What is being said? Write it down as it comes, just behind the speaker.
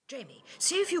Jamie,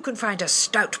 see if you can find a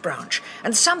stout branch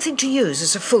and something to use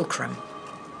as a fulcrum.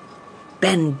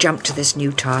 Ben jumped to this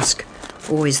new task,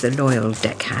 always the loyal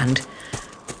deckhand.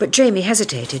 But Jamie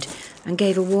hesitated and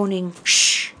gave a warning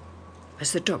shh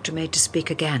as the doctor made to speak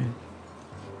again.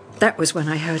 That was when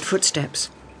I heard footsteps,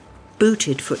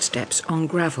 booted footsteps on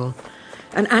gravel,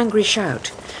 an angry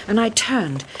shout, and I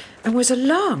turned and was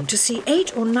alarmed to see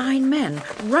 8 or 9 men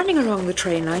running along the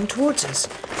train line towards us.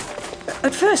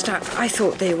 At first I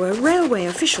thought they were railway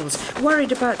officials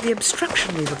worried about the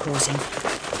obstruction we were causing.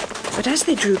 But as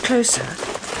they drew closer,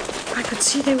 I could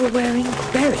see they were wearing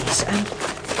berets and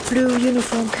blue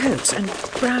uniform coats and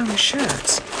brown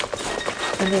shirts.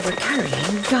 And they were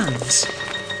carrying guns.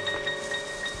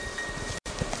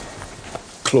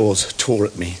 Claws tore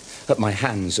at me, at my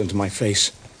hands and my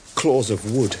face. Claws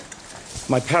of wood.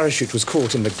 My parachute was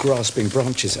caught in the grasping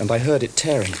branches and I heard it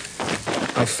tearing.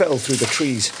 I fell through the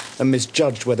trees and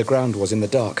misjudged where the ground was in the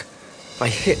dark. I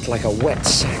hit like a wet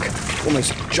sack,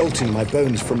 almost jolting my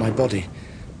bones from my body.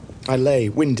 I lay,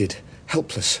 winded,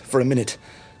 helpless, for a minute,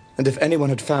 and if anyone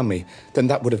had found me, then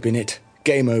that would have been it.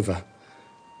 Game over.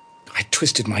 I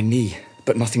twisted my knee,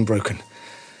 but nothing broken.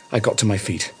 I got to my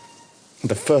feet.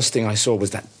 The first thing I saw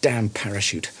was that damn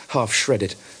parachute, half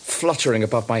shredded, fluttering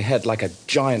above my head like a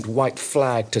giant white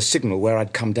flag to signal where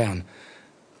I'd come down.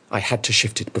 I had to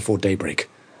shift it before daybreak.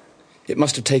 It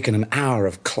must have taken an hour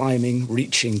of climbing,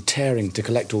 reaching, tearing to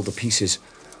collect all the pieces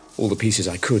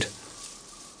I could.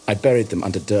 I buried them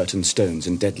under dirt and stones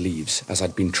and dead leaves, as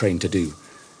I'd been trained to do.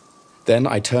 Then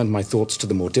I turned my thoughts to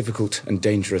the more difficult and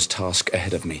dangerous task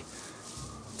ahead of me.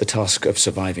 The task of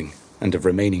surviving and of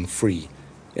remaining free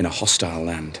in a hostile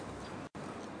land.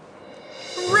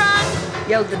 "Run!"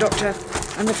 yelled the doctor,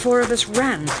 and the 4 of us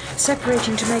ran,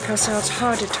 separating to make ourselves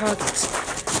harder targets.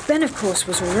 Ben, of course,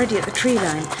 was already at the tree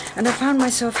line, and I found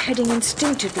myself heading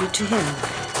instinctively to him.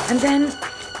 And then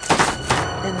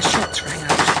the shots rang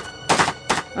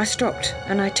out. I stopped,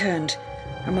 and I turned,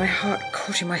 and my heart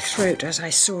caught in my throat as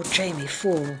I saw Jamie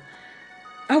fall.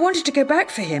 I wanted to go back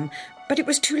for him, but it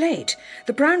was too late.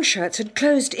 The brown shirts had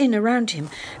closed in around him,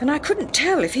 and I couldn't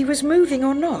tell if he was moving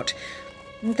or not.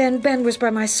 And then Ben was by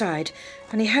my side,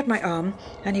 and he had my arm,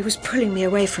 and he was pulling me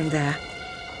away from there.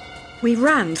 We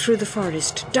ran through the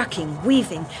forest, ducking,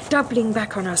 weaving, doubling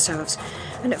back on ourselves,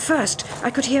 and at first I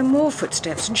could hear more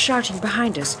footsteps and shouting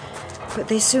behind us, but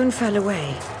they soon fell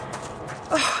away.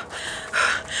 "Oh,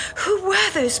 who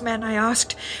were those men?" I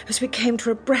asked, as we came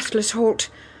to a breathless halt.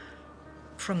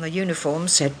 "From the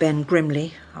uniforms," said Ben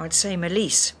grimly, "I'd say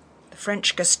milice, the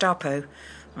French Gestapo,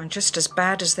 and just as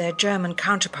bad as their German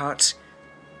counterparts."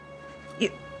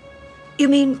 You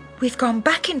mean we've gone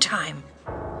back in time?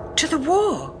 To the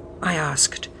war?" I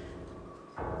asked.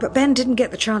 But Ben didn't get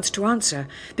the chance to answer,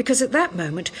 because at that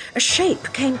moment a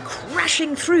shape came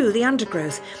crashing through the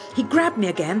undergrowth. He grabbed me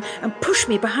again and pushed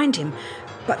me behind him,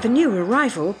 but the new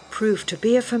arrival proved to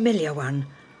be a familiar one.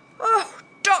 "Oh,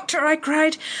 Doctor," I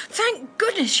cried, "thank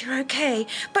goodness you're okay.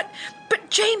 But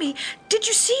Jamie, did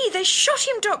you see? They shot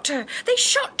him, Doctor. They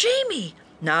shot Jamie."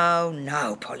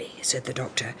 No, Polly," said the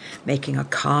doctor, making a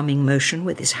calming motion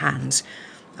with his hands.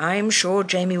 "I'm sure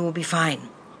Jamie will be fine.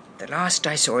 The last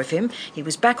I saw of him, he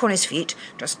was back on his feet,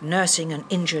 just nursing an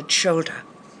injured shoulder.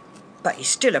 But he's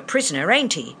still a prisoner,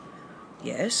 ain't he?"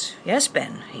 Yes,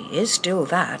 Ben, he is still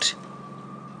that."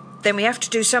 "Then we have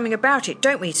to do something about it,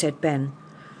 don't we?" said Ben.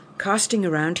 Casting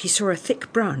around, he saw a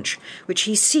thick branch, which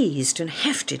he seized and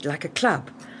hefted like a club.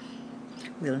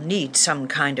 "We'll need some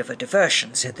kind of a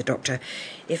diversion," said the doctor.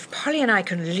 "If Polly and I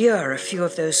can lure a few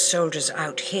of those soldiers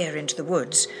out here into the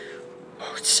woods—"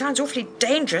 "Oh, it sounds awfully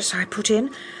dangerous," I put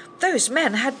in. "Those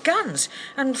men had guns,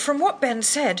 and from what Ben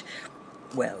said—"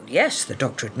 "Well, yes," the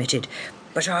doctor admitted,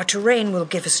 "but our terrain will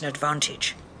give us an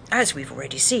advantage. As we've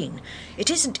already seen,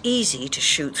 it isn't easy to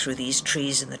shoot through these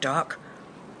trees in the dark.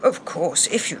 Of course,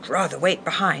 if you'd rather wait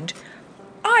behind—"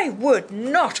 "I would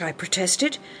not," I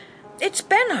protested. "It's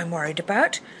Ben I'm worried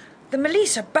about. The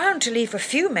milice are bound to leave a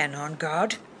few men on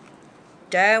guard."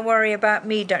 "Don't worry about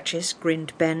me, Duchess,"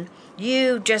 grinned Ben.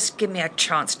 "You just give me a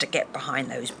chance to get behind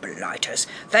those blighters.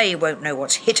 They won't know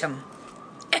what's hit 'em."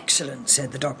 "Excellent,"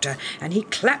 said the doctor, and he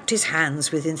clapped his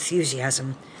hands with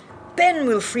enthusiasm. "Ben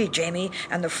will free Jamie,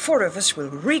 and the 4 of us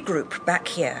will regroup back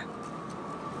here."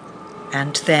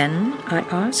 "And then?" I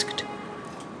asked.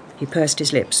 He pursed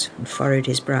his lips and furrowed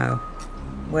his brow.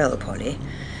 "Well, Polly,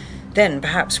 then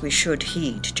perhaps we should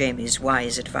heed Jamie's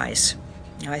wise advice.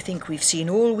 I think we've seen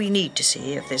all we need to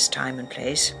see of this time and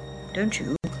place, don't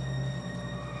you?"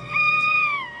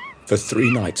 For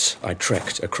 3 nights I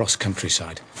trekked across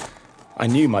countryside. I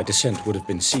knew my descent would have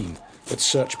been seen, that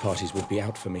search parties would be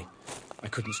out for me. I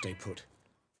couldn't stay put.